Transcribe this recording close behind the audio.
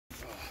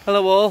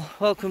Hello all,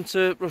 welcome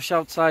to Rush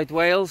Outside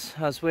Wales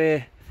as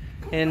we're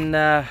in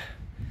the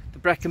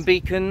Brecon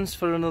beacons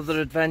for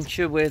another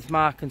adventure with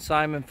Mark and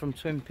Simon from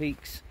Twin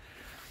Peaks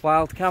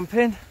Wild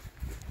Camping.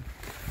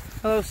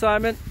 Hello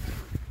Simon.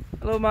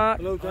 Hello Mark.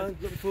 Hello Dan,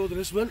 looking forward to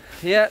this one.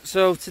 Yeah,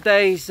 so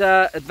today's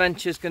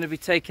adventure is going to be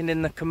taken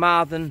in the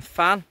Camarthen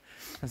fan,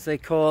 as they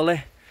call it.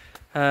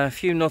 A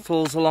few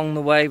Nuttalls along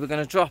the way. We're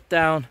going to drop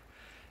down,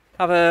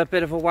 have a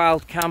bit of a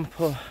wild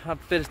camp, or have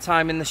a bit of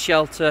time in the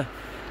shelter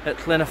at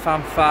Llyn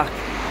Fach,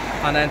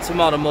 and then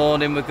tomorrow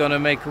morning we're going to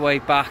make our way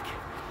back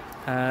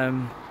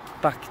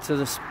to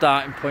the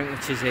starting point,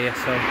 which is here.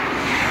 So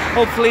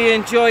hopefully you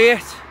enjoy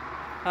it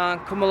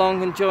and come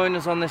along and join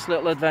us on this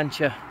little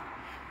adventure.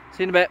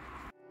 See you in a bit.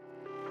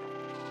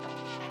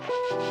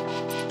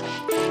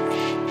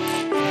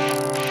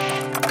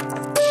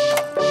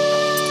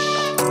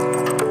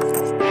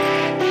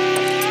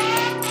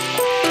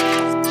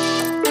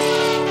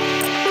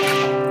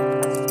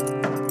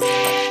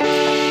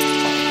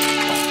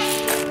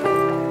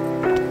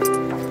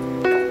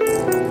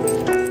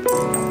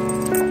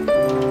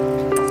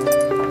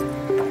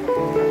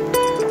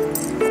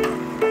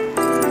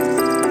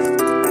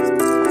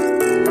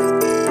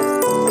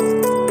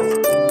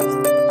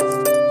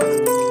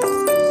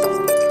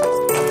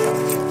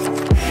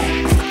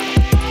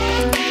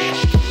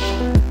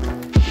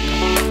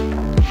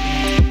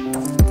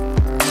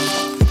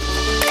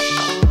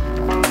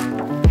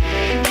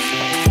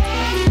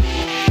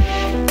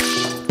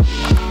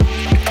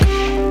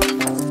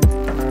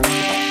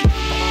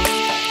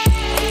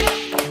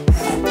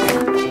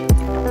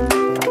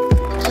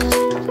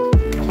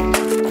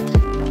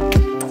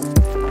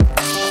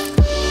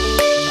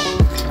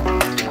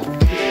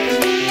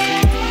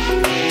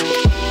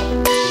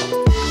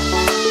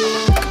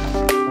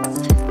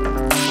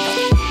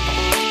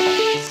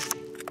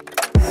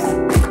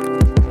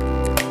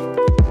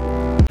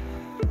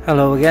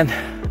 Hello again.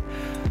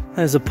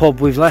 There's the pub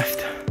we've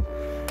left.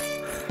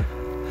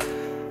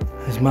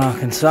 There's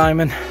Mark and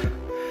Simon.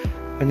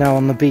 We're now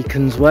on the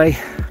Beacon's Way.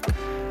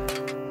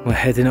 We're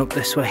heading up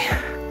this way.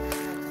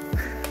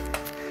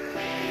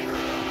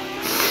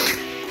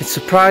 It's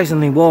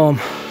surprisingly warm.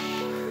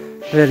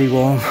 Very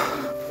warm.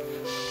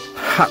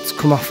 Hat's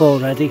come off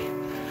already.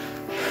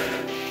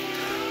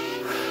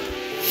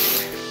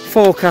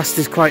 Forecast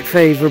is quite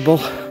favourable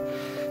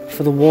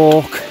for the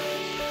walk.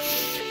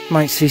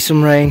 Might see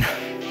some rain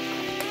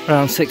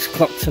around 6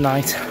 o'clock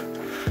tonight.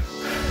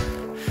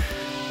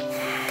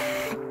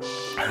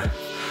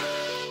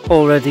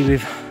 Already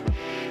we've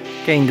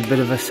gained a bit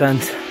of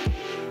ascent.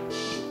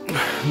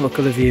 Look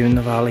at the view in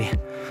the valley.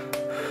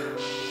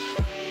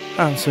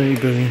 Absolutely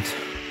brilliant.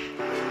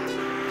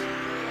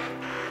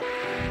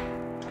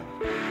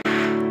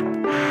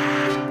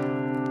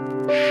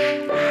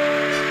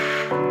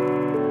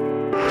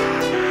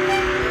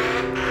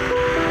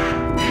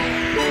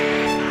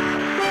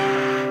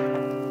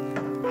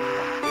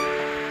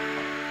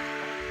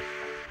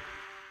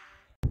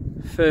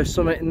 First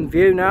summit in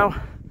view now,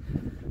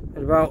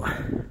 at about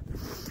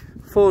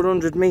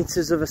 400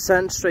 metres of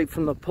ascent straight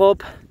from the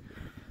pub.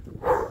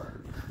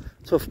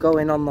 Tough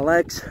going on the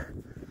legs,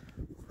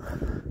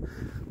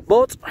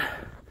 but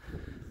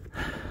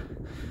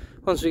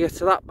once we get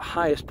to that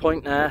highest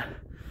point there,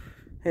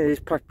 it is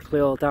practically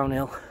all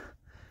downhill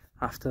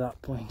after that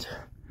point.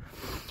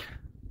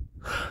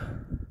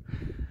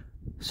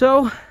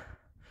 So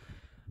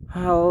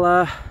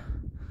I'll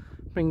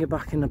bring you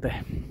back in a bit.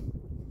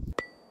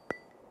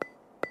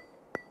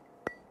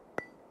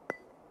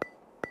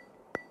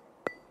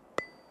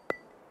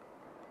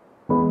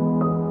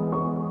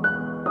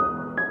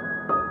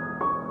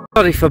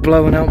 Sorry for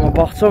blowing out my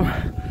bottom.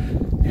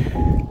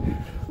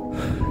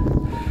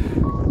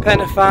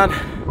 Penafan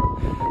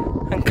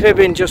and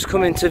cribbing just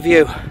come into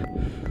view.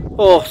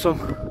 Awesome.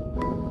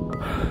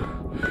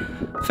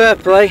 Fair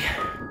play.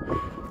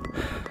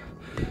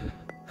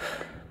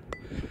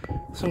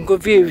 Some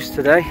good views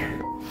today.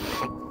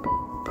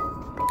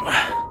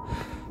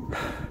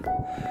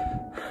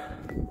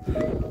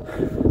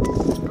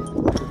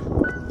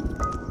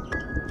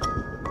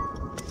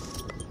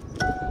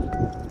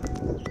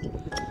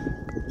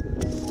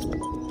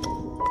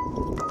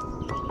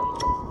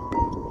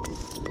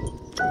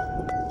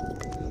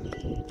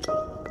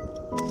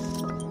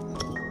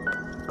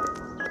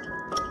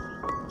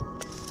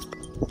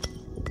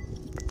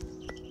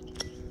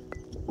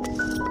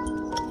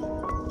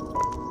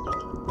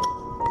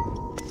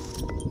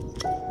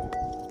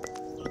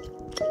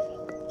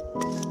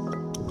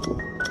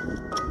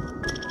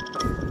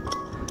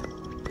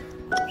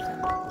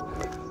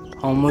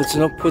 Onwards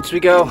and upwards we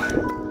go.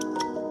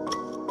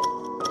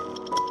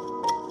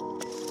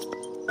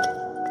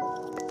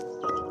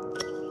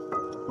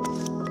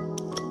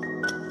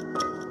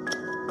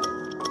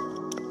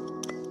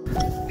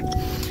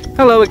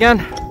 Hello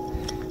again.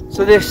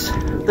 So this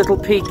little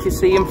peak you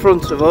see in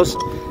front of us,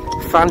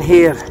 fan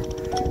here,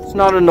 it's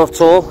not a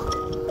Nuttall,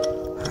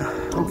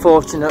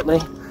 unfortunately,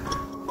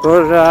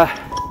 but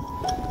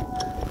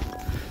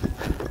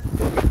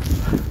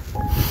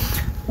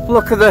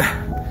look at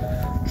the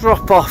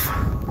drop off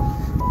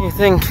You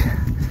think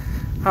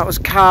that was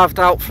carved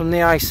out from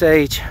the Ice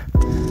Age,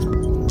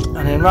 and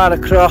then right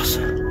across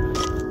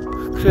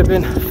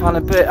Cribbin,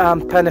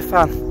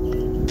 Penifan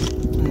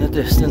in the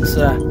distance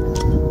there.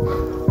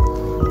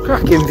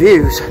 Cracking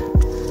views.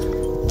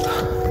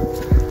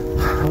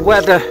 The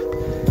weather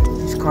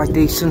is quite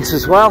decent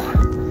as well.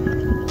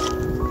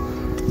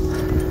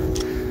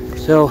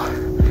 So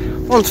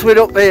once we're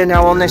up here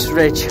now on this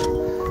ridge,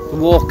 the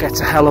walk gets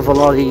a hell of a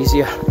lot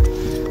easier.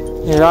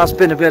 It has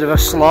been a bit of a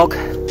slog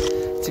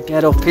to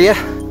get up here,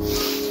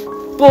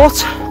 but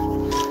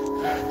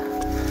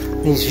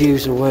these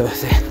views are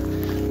worth it.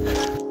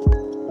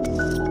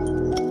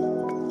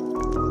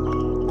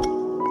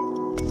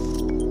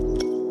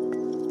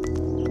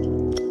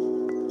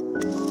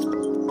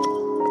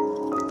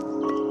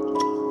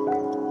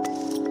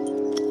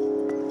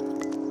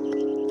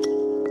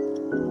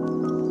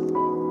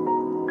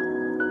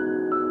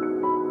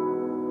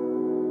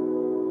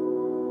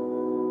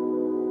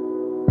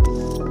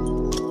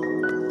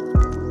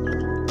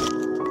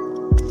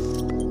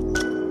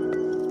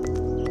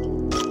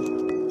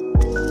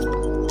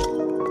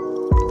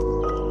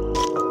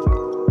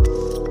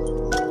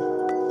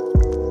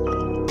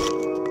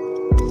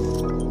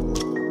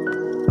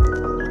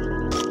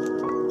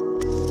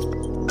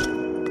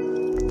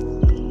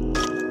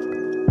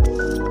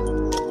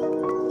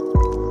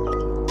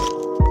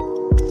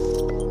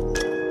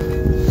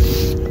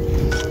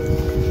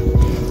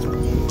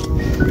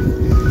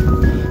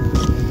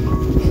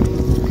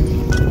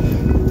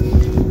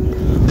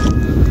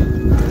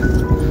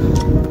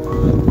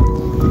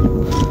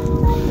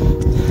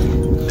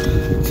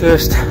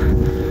 First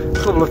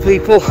couple of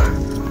people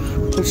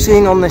we've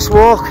seen on this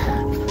walk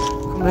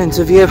coming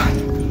into view.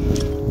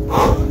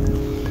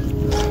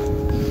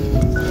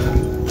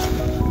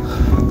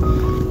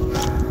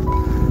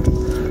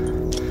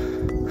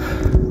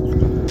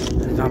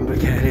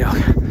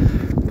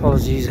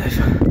 Apologies if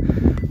I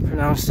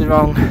pronounced it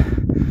wrong.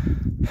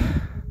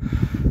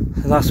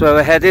 So that's where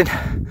we're heading.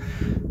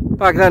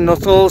 Back then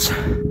Nuttalls,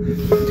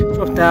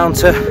 drop down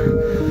to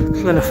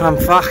Llyn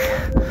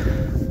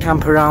Fach,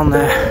 camp around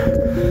there.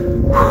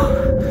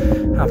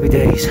 Happy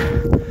days.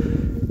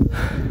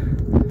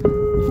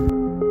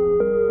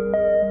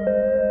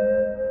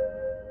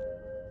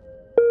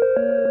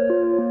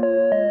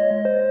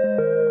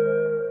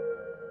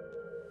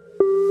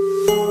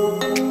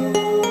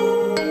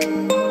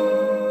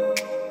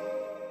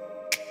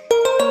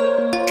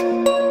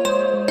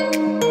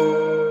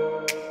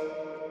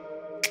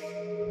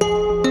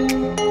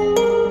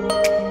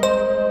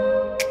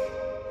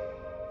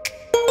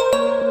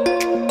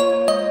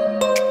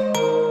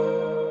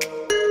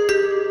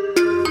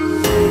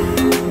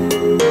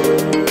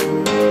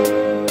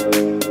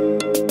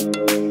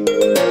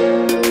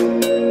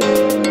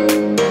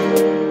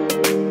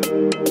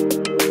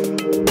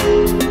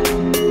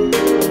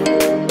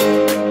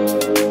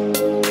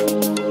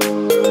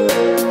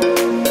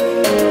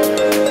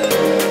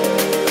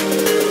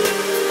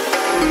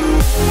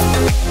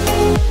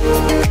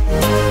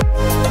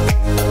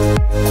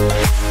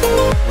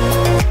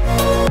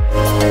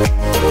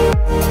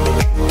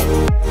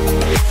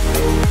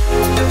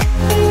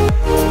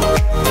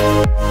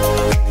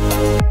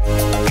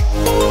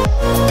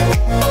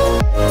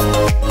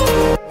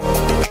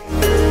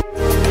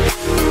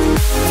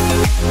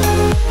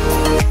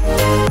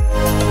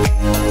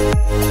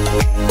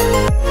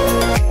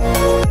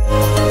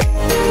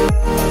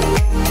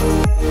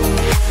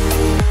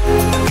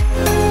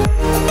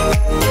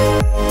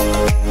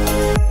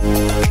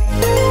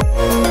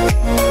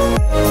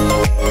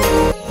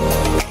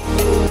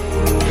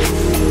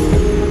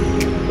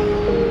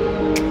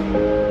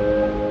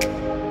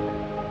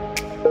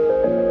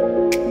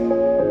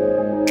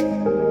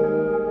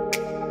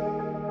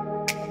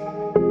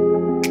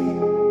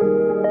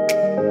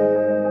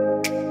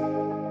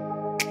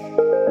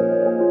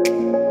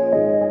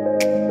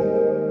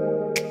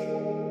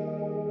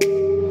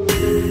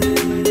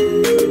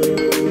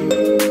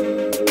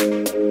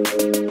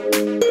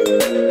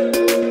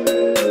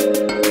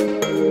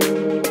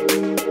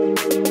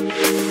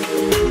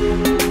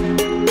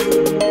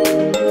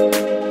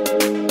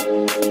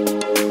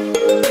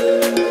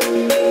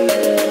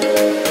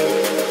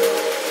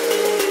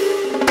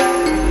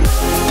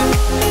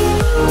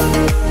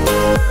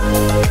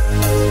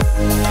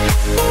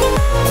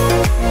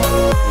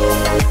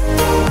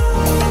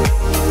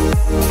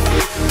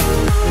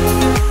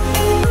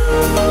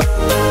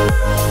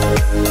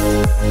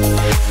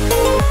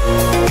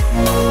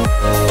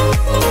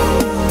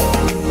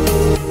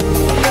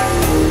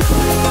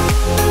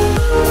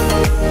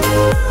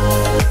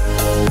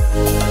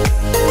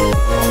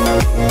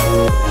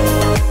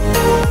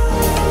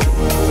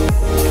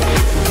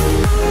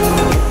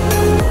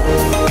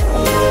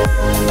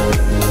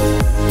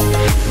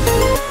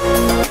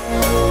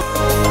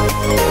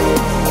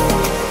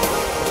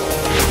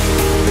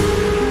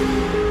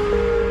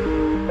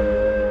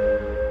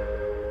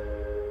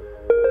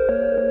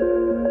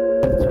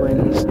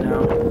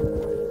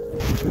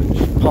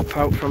 Pop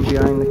out from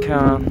behind the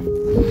car.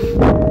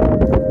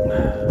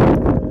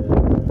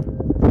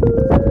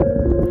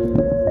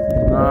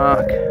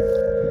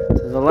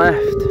 the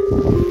left.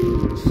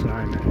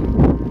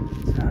 Simon.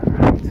 Is that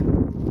right?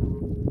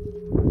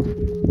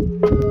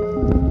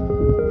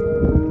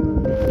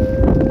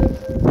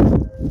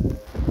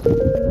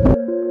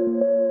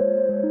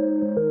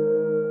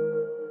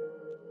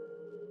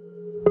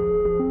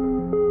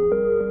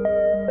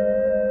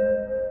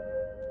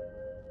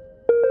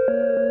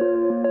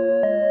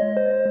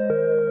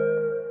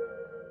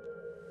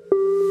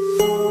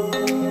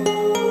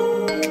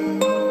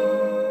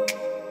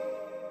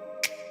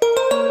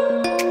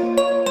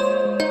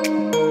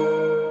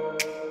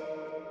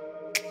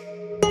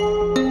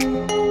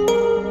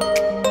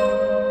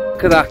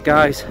 Look at that,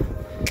 guys.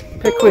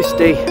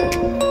 Pickwisty,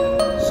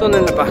 sun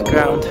in the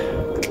background.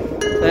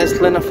 There's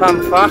Llyn and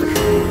Fach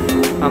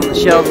and the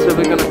shelter.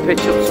 We're going to pitch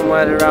up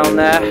somewhere around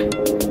there.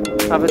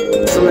 Have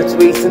something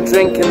to eat and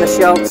drink in the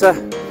shelter.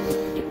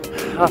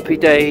 Happy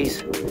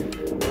days.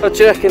 What do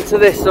you reckon to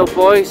this though,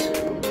 boys?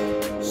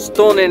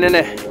 Stunning, isn't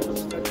it?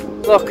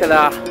 Look at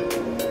that.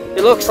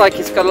 It looks like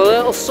it's got a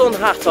little sun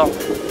hat on.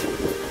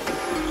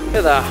 Look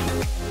at that.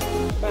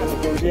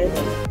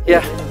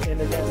 Yeah.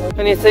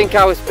 And you think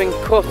how it's been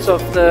cut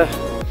off the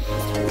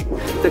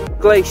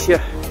glacier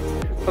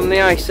from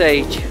the Ice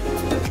Age.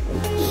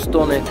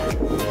 Stunning.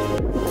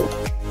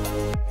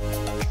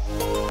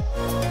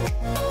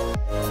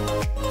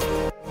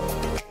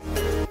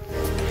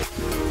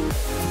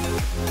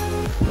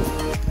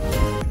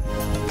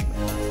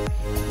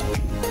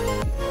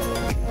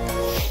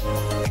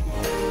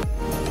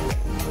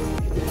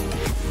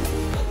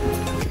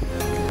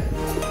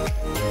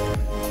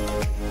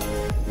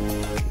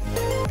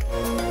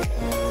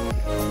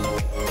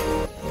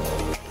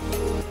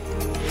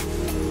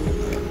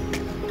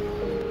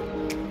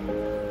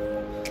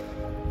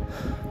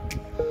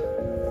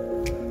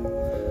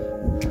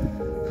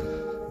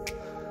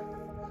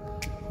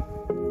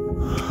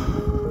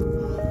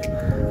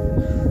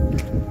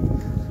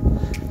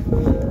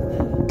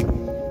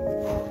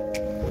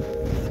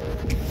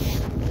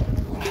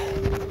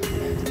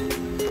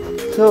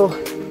 So,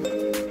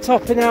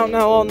 topping out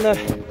now on the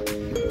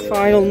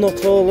final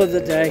Nuttall of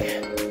the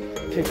day,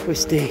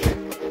 Pickwisty.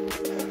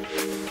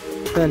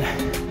 Then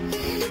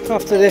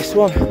after this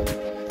one,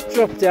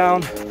 drop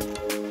down,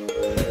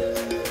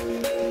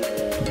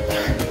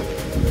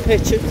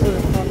 pitch it to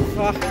the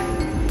Fach,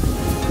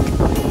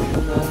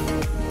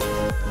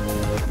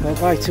 and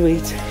a bite to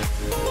eat,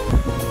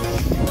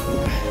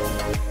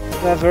 a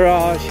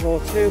beverage or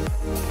two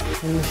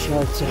in the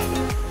shelter.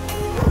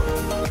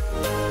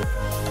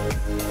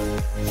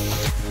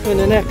 Been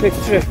an epic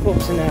trip up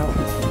to now.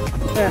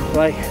 Fair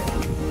play.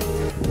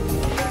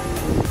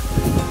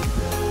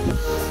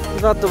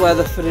 We've had the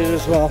weather for it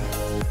as well.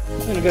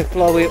 Been a bit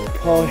blowy at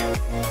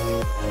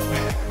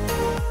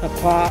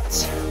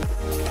parts.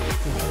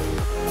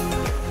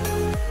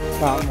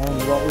 Can't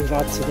mind what we've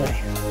had today.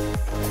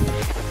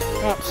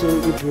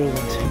 Absolutely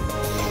brilliant.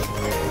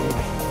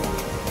 Anyway,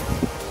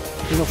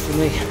 enough for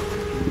me.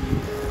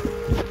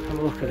 Have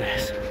a look at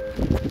this.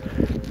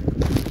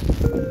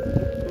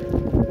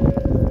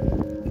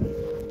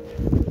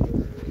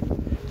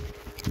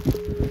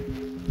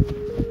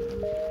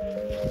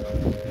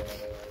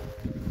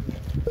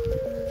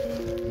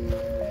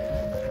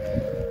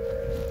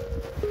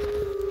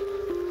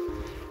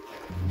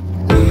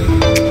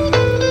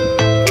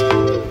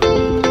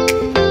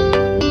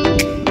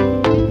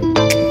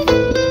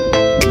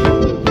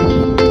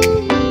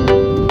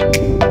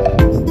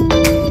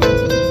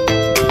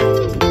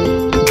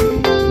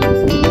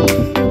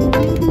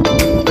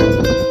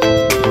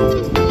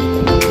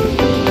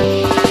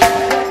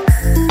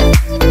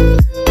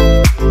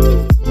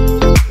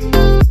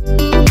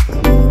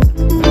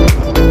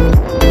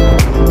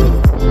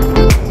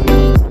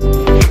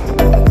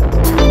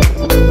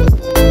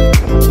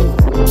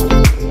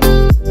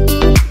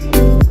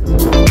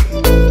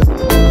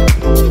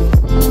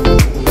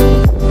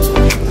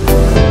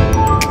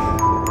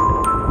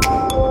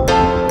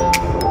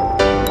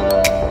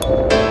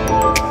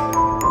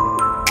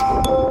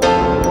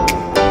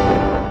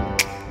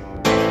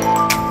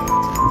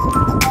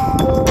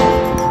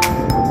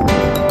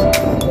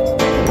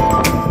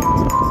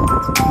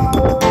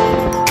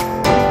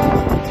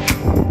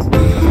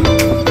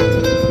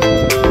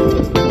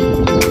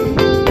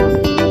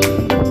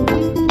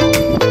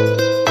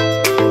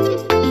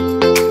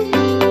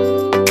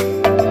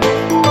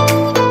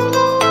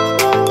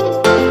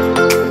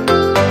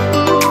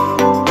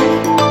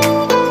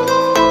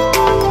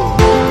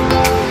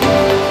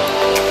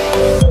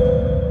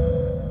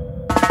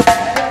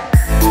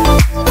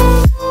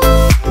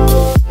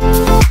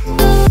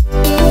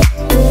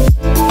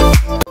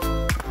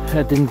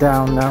 Heading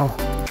down now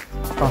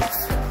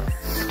off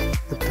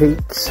the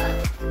peaks,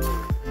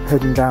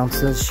 heading down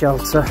to the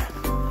shelter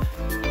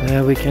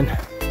where we can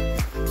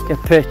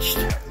get pitched,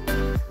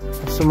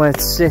 have somewhere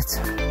to sit,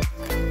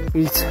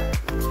 eat,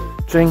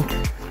 drink,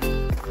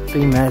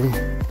 be merry.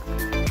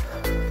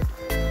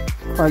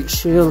 Quite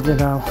shielded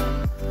now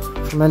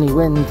from any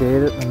wind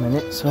here at the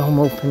minute, so I'm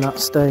hoping that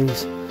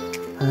stays.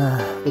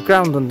 The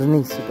ground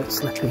underneath is a bit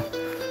slippy,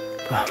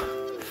 but I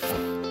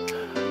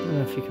don't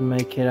know if you can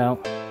make it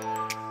out.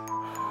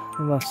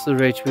 And that's the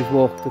ridge we've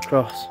walked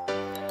across.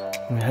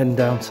 And we're heading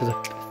down to the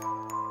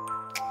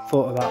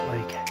foot of that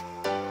lake.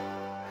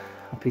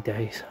 Happy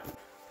days.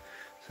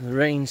 So the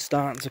rain's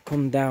starting to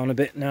come down a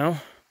bit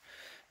now.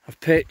 I've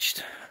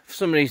pitched. For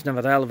some reason I've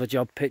had a hell of a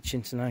job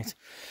pitching tonight.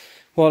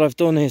 What I've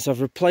done is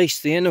I've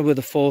replaced the inner with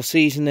a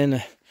 4-season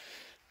inner.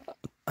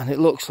 And it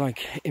looks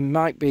like it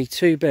might be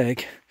too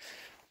big.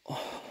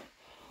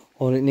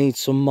 Or it needs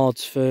some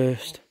mods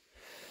first.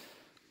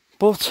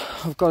 But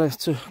I've got it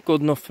to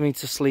good enough for me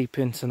to sleep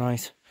in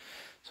tonight.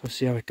 So we'll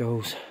see how it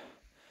goes.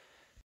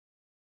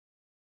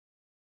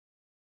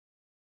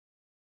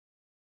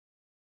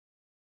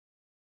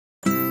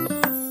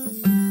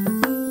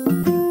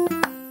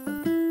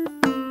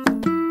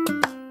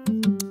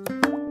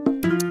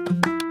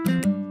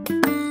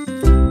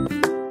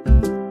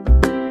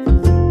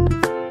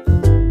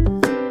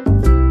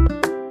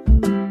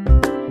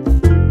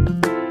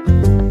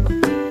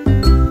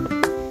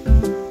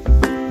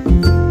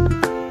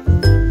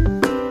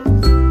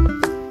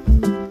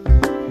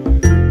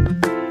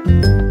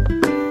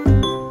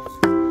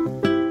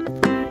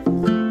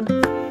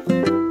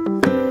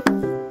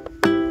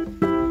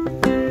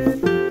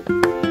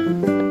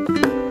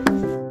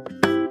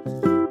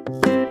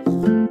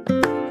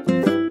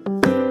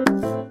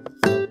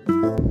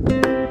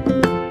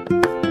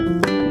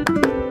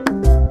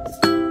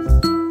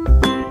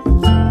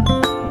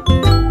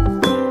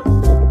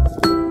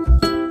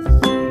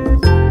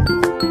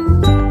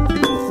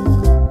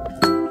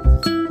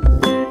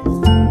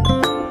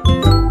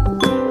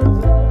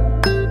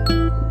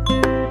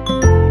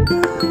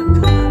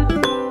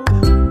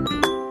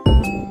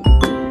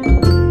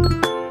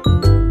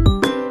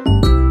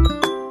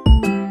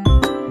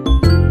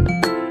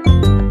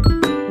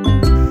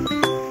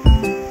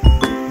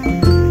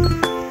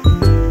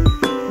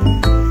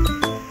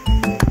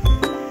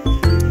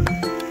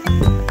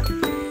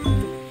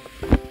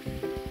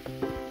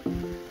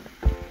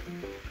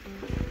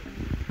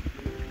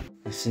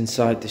 It's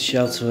inside the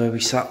shelter where we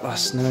sat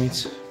last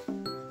night.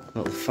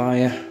 Little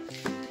fire.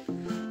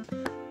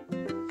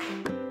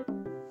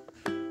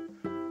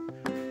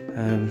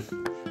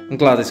 I'm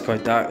glad it's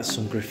quite dark. There's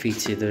some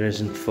graffiti there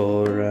isn't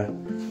for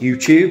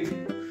YouTube.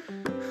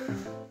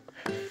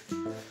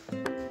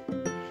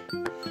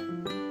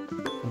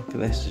 Look at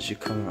this as you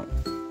come up.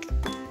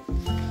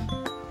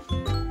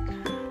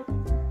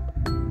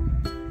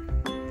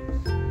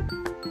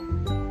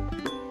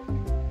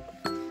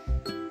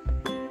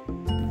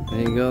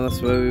 There you go,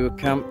 that's where we were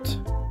camped.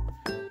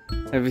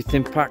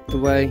 Everything packed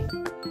away.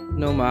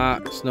 No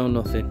marks, no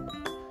nothing.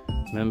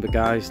 Remember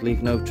guys,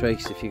 leave no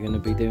trace if you're going to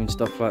be doing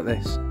stuff like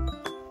this.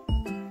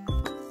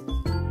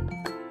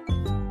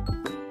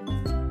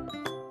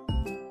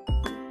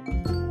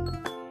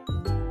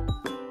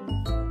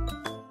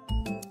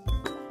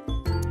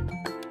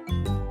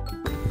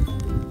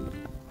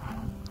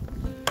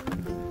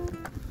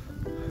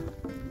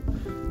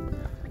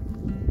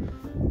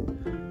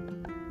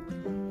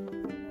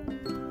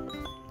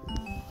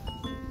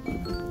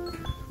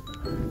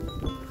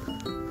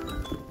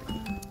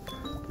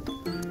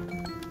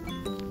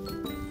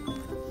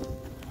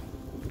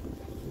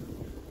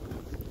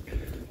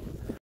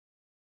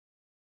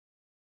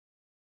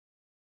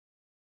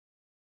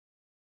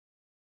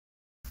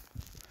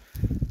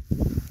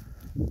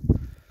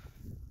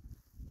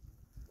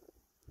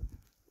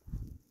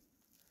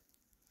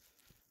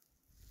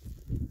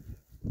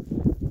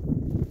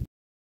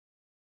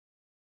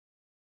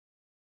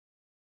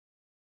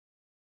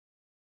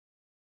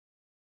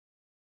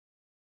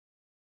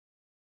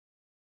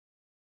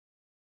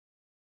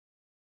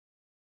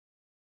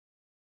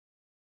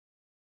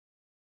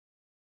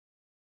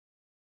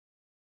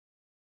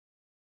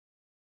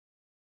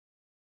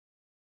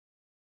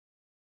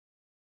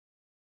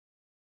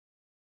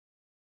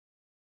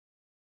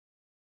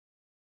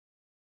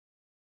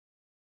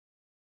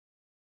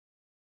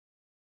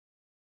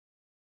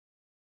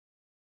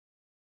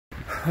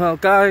 Well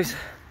guys,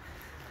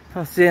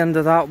 that's the end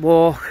of that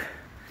walk.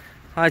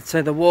 I'd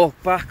say the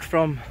walk back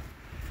from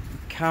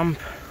camp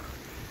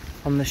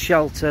on the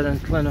shelter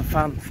and Llyn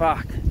and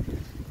Fach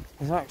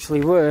is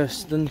actually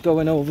worse than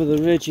going over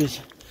the ridges.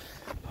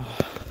 Oh,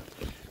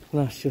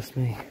 that's just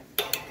me.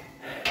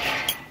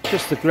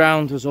 Just the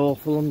ground was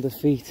awful under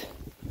feet.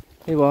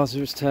 It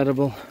was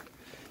terrible.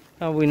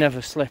 And we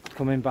never slept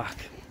coming back.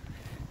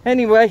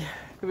 Anyway,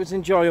 it was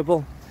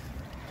enjoyable.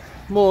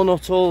 More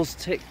Nuttalls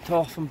ticked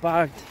off and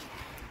bagged.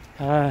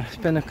 It's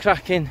been a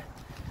cracking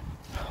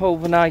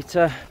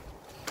overnighter.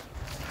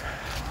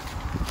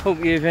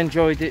 Hope you've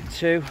enjoyed it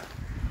too.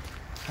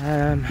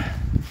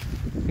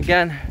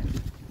 Again,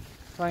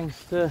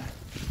 thanks to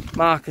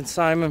Mark and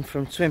Simon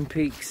from Twin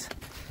Peaks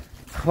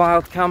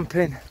Wild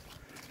Camping.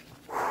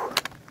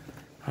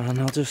 And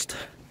I'll just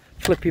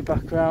flip you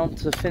back round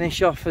to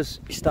finish off as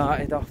we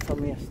started off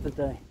from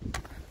yesterday.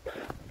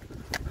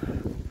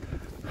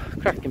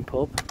 Cracking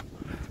pub.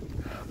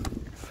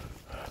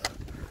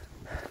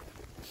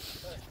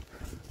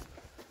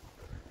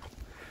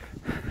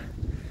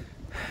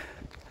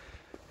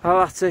 Well,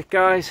 that's it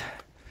guys.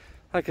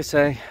 Like I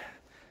say,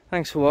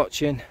 thanks for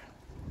watching.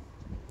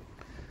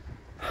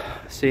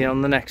 See you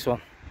on the next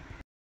one.